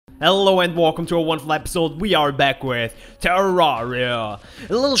Hello and welcome to a wonderful episode. We are back with Terraria.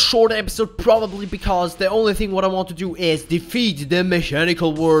 A little short episode probably because the only thing what I want to do is defeat the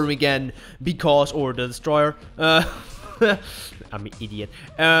mechanical worm again. Because, or the destroyer. I'm an idiot.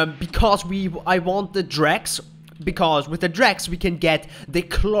 Because I want the Drex. Because with the Drex we can get the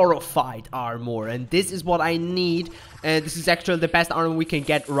CHLOROPHYTE armor. And this is what I need. And this is actually the best armor we can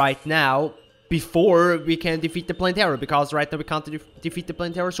get right now. Before we can defeat the Planetara, because right now we can't defeat the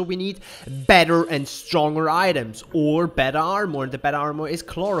Planetara, so we need better and stronger items, or better armor, and the better armor is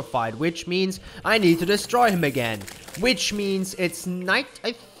CHLOROPHYTE, which means I need to destroy him again, which means it's night,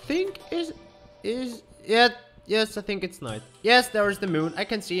 I think, yeah, yes, I think it's night. Yes, there is the moon, I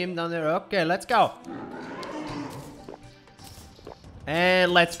can see him down there. Okay, let's go.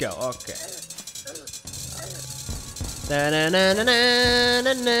 And let's go, okay. Okay.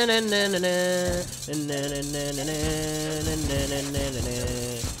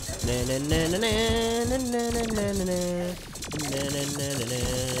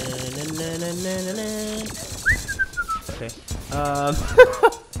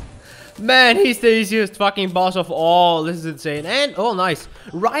 Man, he's the easiest fucking boss of all. This is insane. And oh, nice.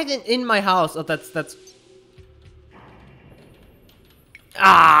 Right in my house. Oh, that's.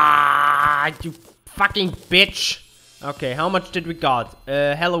 Ah, you fucking bitch. Okay, how much did we got?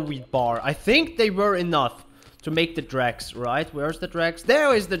 Hello wheat bar. I think they were enough to make the Drex, right? Where's the Drex?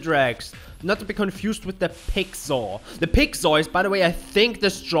 There is the Drex. Not to be confused with the Pigsaw. The Pigsaw is, by the way, I think the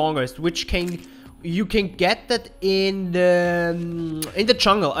strongest, which you can get that in the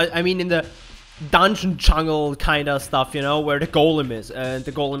jungle. I mean in the dungeon jungle kind of stuff, you know, where the golem is. And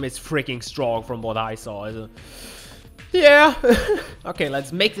the golem is freaking strong from what I saw. Yeah. Okay,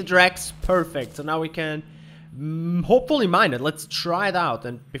 let's make the Drex. Perfect. So now we can hopefully mine it. Let's try it out.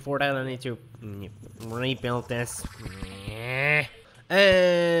 And before that I need to rebuild this. And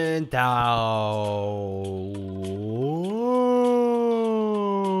there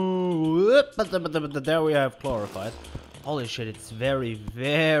we have CHLOROPHYTE. Holy shit, it's very,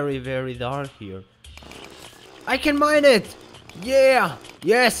 very, very dark here. I can mine it! Yeah!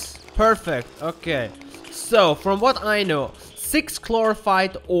 Yes! Perfect. Okay. So, from what I know, 6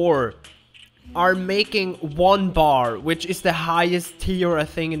 CHLOROPHYTE ore are making 1 bar, which is the highest tier, I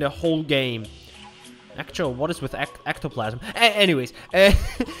think, in the whole game. Actually, what is with ectoplasm? Anyways,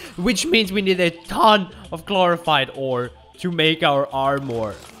 which means we need a ton of CHLOROPHYTE ore to make our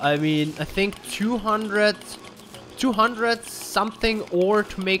armor. I mean, I think 200 something ore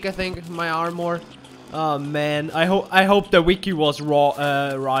to make, I think, my armor. Oh man, I hope the wiki was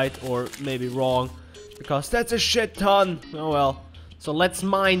right, or maybe wrong, because that's a shit ton. Oh well. So let's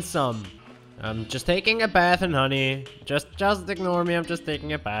mine some. I'm just taking a bath in honey. Just ignore me, I'm just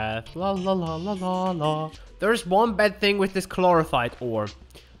taking a bath. La la la la la la. There's one bad thing with this CHLOROPHYTE ore.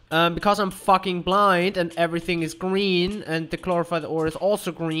 Because I'm fucking blind and everything is green and the CHLOROPHYTE ore is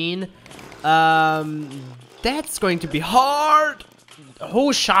also green. That's going to be hard.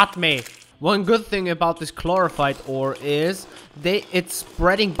 Who shot me? One good thing about this CHLOROPHYTE ore is it's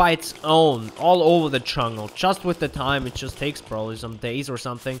spreading by its own all over the jungle. Just with the time, it just takes probably some days or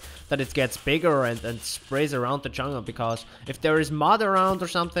something that it gets bigger and sprays around the jungle. Because if there is mud around or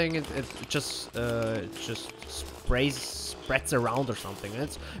something, it just spreads around or something.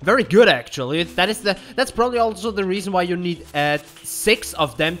 It's very good actually. That's probably also the reason why you need 6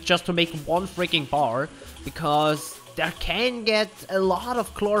 of them just to make 1 freaking bar, because there can get a lot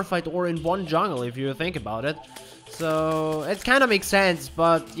of CHLOROPHYTE ore in 1 jungle if you think about it. So it kind of makes sense,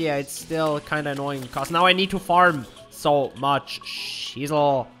 but yeah, it's still kind of annoying because now I need to farm so much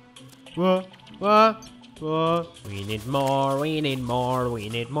shizzle. What? We need more, we need more, we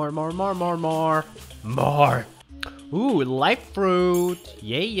need more. More. Ooh, life fruit.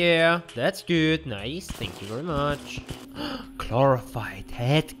 Yeah, that's good. Nice, thank you very much. CHLOROPHYTE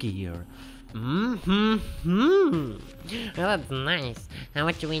headgear. Well, that's nice. How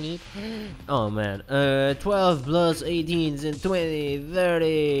much do we need? Oh man, 12 plus 18s and 20,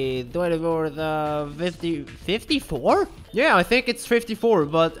 30, 24, 50, 54? Yeah, I think it's 54,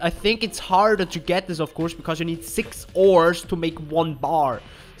 but I think it's harder to get this, of course, because you need 6 ores to make 1 bar.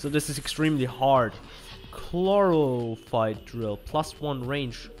 So this is extremely hard. CHLOROPHYTE drill, +1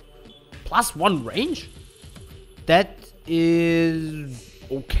 range. +1 range? That is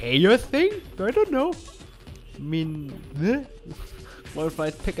okay, I think. I don't know. I mean,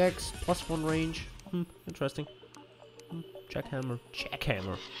 CHLOROPHYTE pickaxe, +1 range. Interesting. Jackhammer.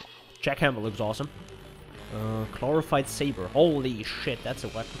 Jackhammer looks awesome. CHLOROPHYTE saber. Holy shit, that's a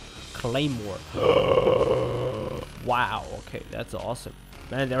weapon. Claymore. Wow. Okay, that's awesome.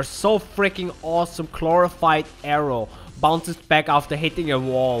 Man, they're so freaking awesome. Chlorophyte arrow. Bounces back after hitting a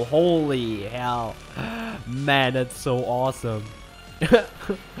wall. Holy hell. Man, that's so awesome.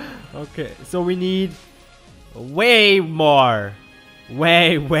 Okay, so we need way more.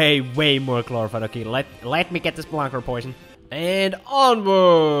 Way more chlorophyte. Okay, let me get this Spelunker poison. And onward.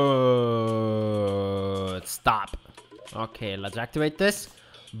 Stop. Okay, let's activate this.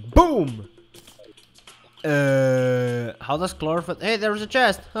 Boom. How does chlorophyte? Hey, there's a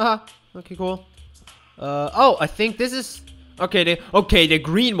chest. Haha. Okay, cool. Oh, I think this is okay. The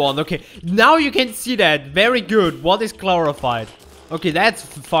green one. Okay, now you can see that. Very good. What is chlorophyte? Okay, that's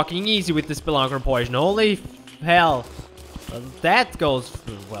fucking easy with the Spelunker poison. Holy hell. Well, that goes.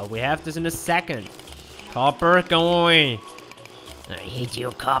 Well, we have this in a second. Copper, go away. I hate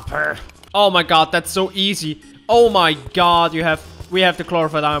you, Copper. Oh my god, that's so easy. Oh my god, we have the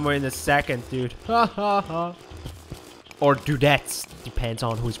chlorophyte armor in a second, dude. Ha ha ha. Or dudettes. Depends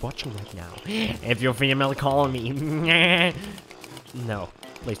on who's watching right now. If you're female, call me. No,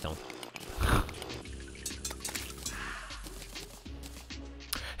 please don't.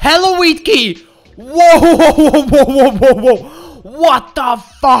 Hello, wheat key! Whoa! What the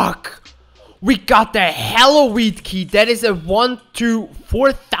fuck? We got the Hello Wheat key. That is a 1 to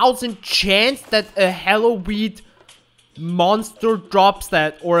 4,000 chance that a Hello Wheat monster drops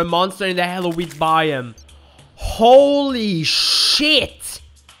that, or a monster in the Hello Wheat biome. Holy shit!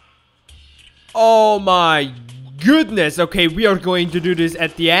 Oh my goodness. Okay, we are going to do this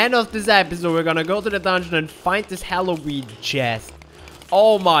at the end of this episode. We're gonna go to the dungeon and find this Hello Wheat chest.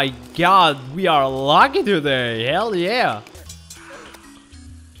 Oh my god, we are lucky today. Hell yeah.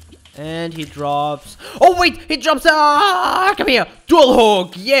 And he drops. Oh wait, he drops. Come here. Dual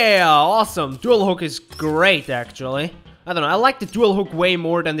hook. Yeah, awesome. Dual hook is great, actually. I don't know. I like the dual hook way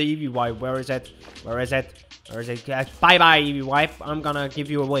more than the EV wipe. Where is it? Where is it? Where is it? Bye bye, EV wipe. I'm gonna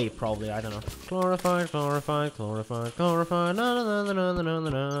give you away, probably. I don't know. Chlorophyte. Na na na na na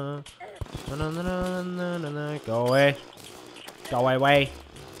na na. Go away. Go away.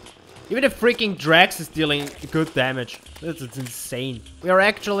 Even the freaking Drax is dealing good damage. It's insane. We are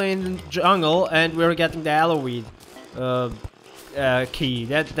actually in the jungle and we're getting the Hello Wheat key.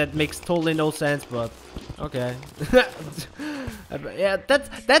 That makes totally no sense, but okay. Yeah,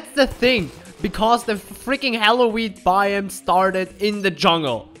 that's the thing. Because the freaking Hello Wheat biome started in the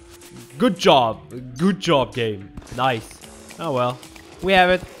jungle. Good job. Good job, game. Nice. Oh well. We have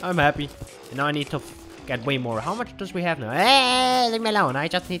it. I'm happy. And now I need to get way more. How much does we have now? Hey, leave me alone. I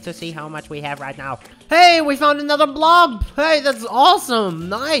just need to see how much we have right now. Hey, we found another blob. Hey, that's awesome.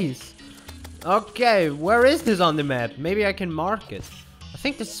 Nice. Okay, where is this on the map? Maybe I can mark it. I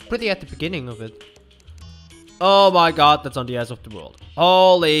think this is pretty at the beginning of it. Oh my god, that's on the edge of the world.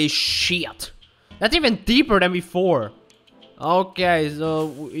 Holy shit. That's even deeper than before. Okay, so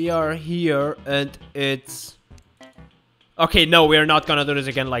we are here and it's... Okay, no, we are not gonna do this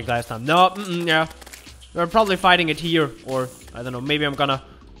again like last time. No, yeah. We're probably fighting it here, or I don't know, maybe I'm gonna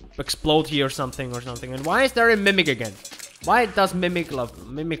explode here or something. And why is there a mimic again? Why does mimics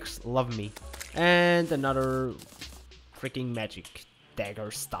love me? And another freaking magic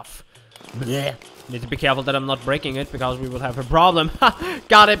dagger stuff. Blech. Need to be careful that I'm not breaking it because we will have a problem.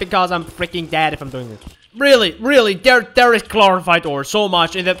 Got it, because I'm freaking dead if I'm doing this. Really, there is chlorophyte ore so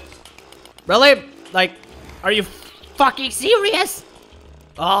much in the... Really? Like, are you fucking serious?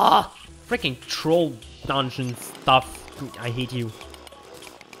 Ah, freaking troll dungeon stuff. I hate you.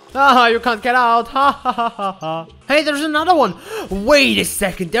 Haha, you can't get out. Ha ha ha ha ha. Hey, there's another one. Wait a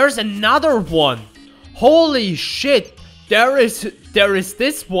second, there's another one. Holy shit. There is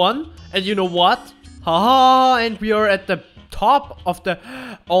this one. And you know what? Haha, and we are at the top of the...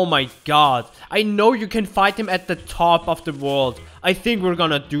 Oh my god. I know you can fight him at the top of the world. I think we're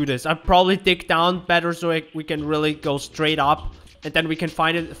gonna do this. I'll probably dig down better so we can really go straight up. And then we can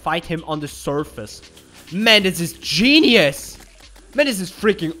fight him on the surface. Man, this is genius. Man, this is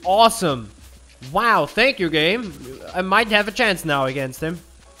freaking awesome. Wow, thank you, game. I might have a chance now against him.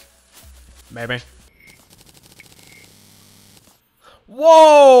 Maybe.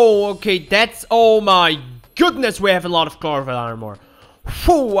 Whoa, okay, that's... Oh my goodness, we have a lot of chlorophyte armor.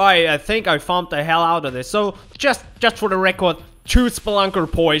 Whew, I think I found the hell out of this. So, just for the record, 2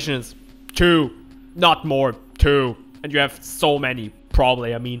 Spelunker poisons. 2. Not more. 2. And you have so many,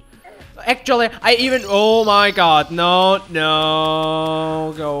 probably, I mean. Actually, I even... Oh my god, no.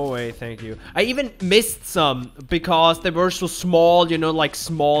 Go away, thank you. I even missed some because they were so small, you know, like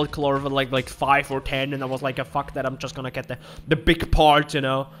small chlorophyll, like 5 or 10. And I was like, fuck that, I'm just gonna get the big part, you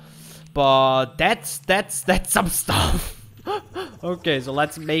know. But that's some stuff. Okay, so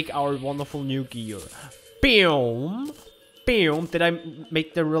let's make our wonderful new gear. Boom. Boom. Did I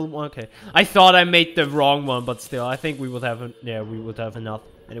make the real one? Okay. I thought I made the wrong one, but still, I think we would have, yeah, we would have enough.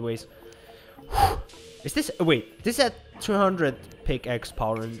 Anyways. Is this, wait, this at 200 pickaxe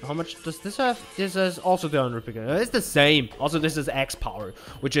power, and how much does this have? This is also 200 pickaxe. It's the same. Also, this is X power,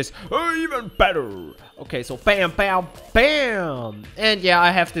 which is even better. Okay, so bam, bam, bam. And yeah, I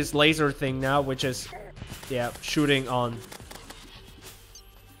have this laser thing now, which is, yeah, shooting on.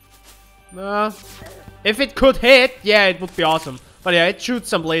 If it could hit, yeah, it would be awesome. But yeah, it shoots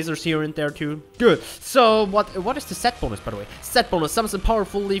some lasers here and there too. Good. So what is the set bonus, by the way? Set bonus summons a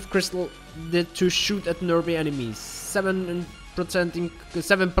powerful leaf crystal to shoot at nearby enemies. 7%,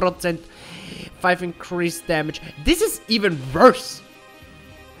 5 increased damage. This is even worse.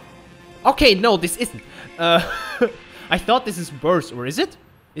 Okay, no, this isn't. I thought this is worse, or is it?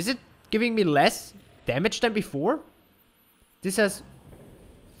 Is it giving me less damage than before? This has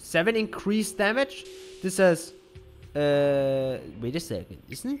 7 increased damage. This has wait a second,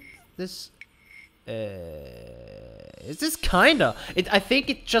 isn't this is this kinda I think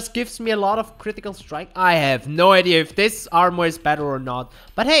it just gives me a lot of critical strike. I have no idea if this armor is better or not,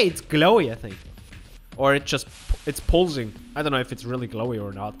 but hey, it's glowy, I think, or it's pulsing. I don't know if it's really glowy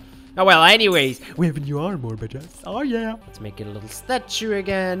or not. Oh well, anyways, we have a new armor, but just, oh yeah, let's make it a little statue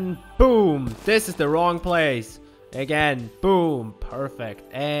again. Boom. This is the wrong place again. Boom. Perfect.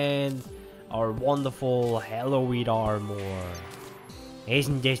 And our wonderful Halloween armor.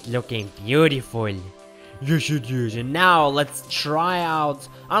 Isn't this looking beautiful? You should use it. Now let's try out.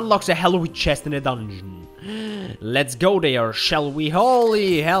 Unlocks a Halloween chest in a dungeon. Let's go there, shall we?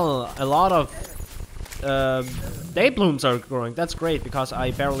 Holy hell, a lot of day blooms are growing. That's great because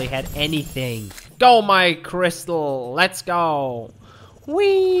I barely had anything. Go, my crystal. Let's go.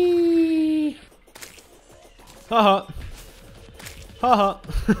 Whee! Haha. Haha.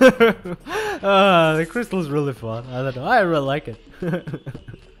 The crystal is really fun. I don't know. I really like it.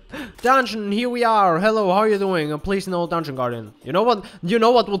 Dungeon, here we are. Hello, how are you doing? Please no dungeon guardian. You know what? You know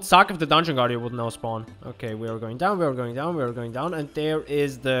what would suck if the dungeon guardian would now spawn. Okay, we are going down. We are going down. We are going down. And there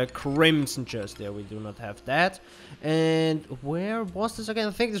is the crimson chest. There, we do not have that. And where was this again?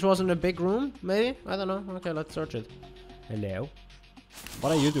 I think this was in a big room. Maybe. I don't know. Okay, let's search it. Hello.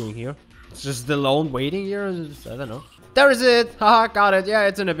 What are you doing here? It's just alone waiting here. I don't know. There is it! Haha, got it. Yeah,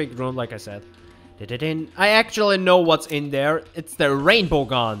 it's in a big room, like I said. I actually know what's in there. It's the rainbow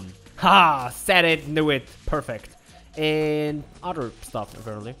gun. Ha! Said it, knew it. Perfect. And other stuff,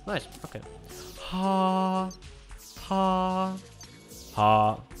 apparently. Nice. Okay. Ha. Ha.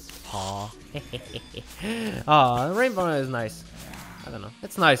 Ha. Ha. Ah, the rainbow gun is nice. I don't know.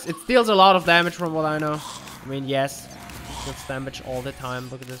 It's nice. It deals a lot of damage from what I know. I mean, yes. It deals damage all the time.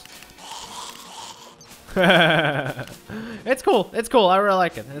 Look at this. It's cool. It's cool. I really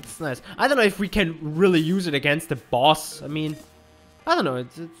like it. It's nice. I don't know if we can really use it against the boss. I mean, I don't know.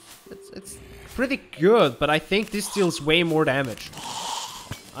 It's pretty good, but I think this deals way more damage.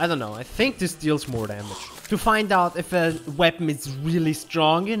 I don't know. I think this deals more damage. To find out if a weapon is really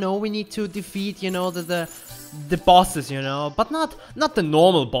strong, you know, we need to defeat, you know, the bosses, you know, but not the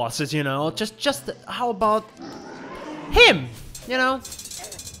normal bosses, you know. Just how about him? You know,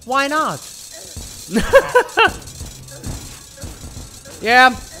 why not?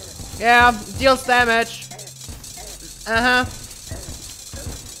 Yeah, deals damage.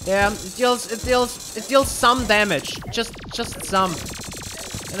 Yeah, it deals some damage. Just some.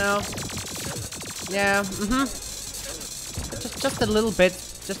 You know. Yeah, Just a little bit.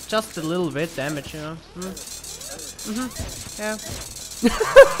 Just a little bit damage, you know. Yeah.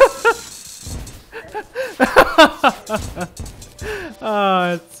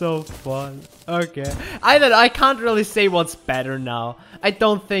 Oh, it's so fun. Okay. I can't really say what's better now. I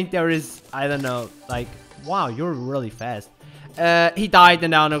don't think there is, I don't know, like, wow, you're really fast. He died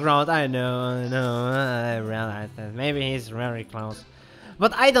in the underground. I know, I realized that. Maybe he's very close.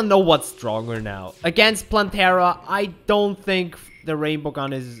 But I don't know what's stronger now. Against Plantera, I don't think the rainbow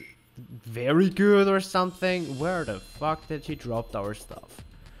gun is very good or something. Where the fuck did he drop our stuff?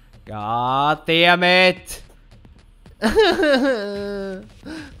 God damn it! I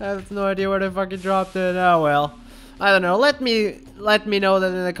have no idea where the fuck he dropped it. Oh well. I don't know. Let me know that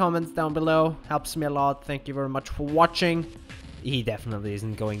in the comments down below. Helps me a lot. Thank you very much for watching. He definitely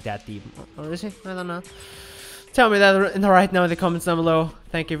isn't going that deep. Or is he? I don't know. Tell me that right now in the comments down below.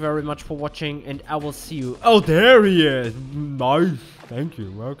 Thank you very much for watching, and I will see you. Oh, there he is. Nice. Thank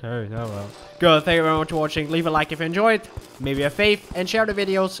you. Okay. Oh well. Good. Thank you very much for watching. Leave a like if you enjoyed. Maybe a fave, and share the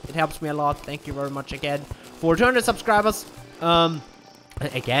videos. It helps me a lot. Thank you very much again for 200 subscribers.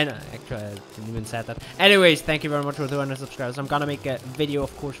 Again, actually, I didn't even say that. Anyways, thank you very much for 200 subscribers. I'm gonna make a video,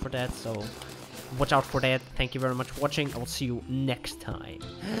 of course, for that. So watch out for that. Thank you very much for watching. I will see you next time.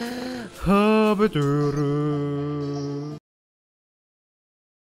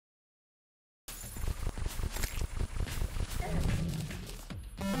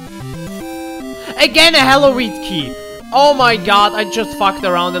 Again, a Halloween key. Oh my god, I just fucked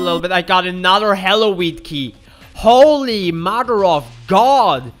around a little bit. I got another Halloween key. Holy mother of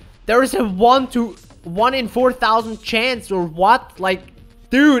god. There is a 1 in 4,000 chance or what? Like,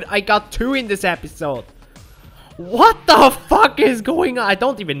 dude, I got 2 in this episode. What the fuck is going on? I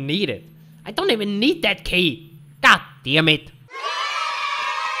don't even need it. I don't even need that key. God damn it.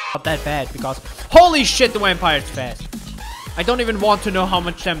 Not that bad because holy shit, the vampire's fast. I don't even want to know how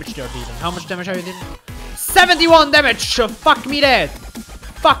much damage they're dealing. How much damage are you dealing? 71 damage! Fuck me dead!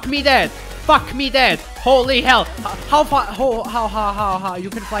 Fuck me dead! Fuck me dead! Holy hell! How far? How? You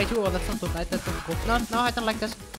can fly too? Oh, that's not so bad. That's not cool. No, I don't like this.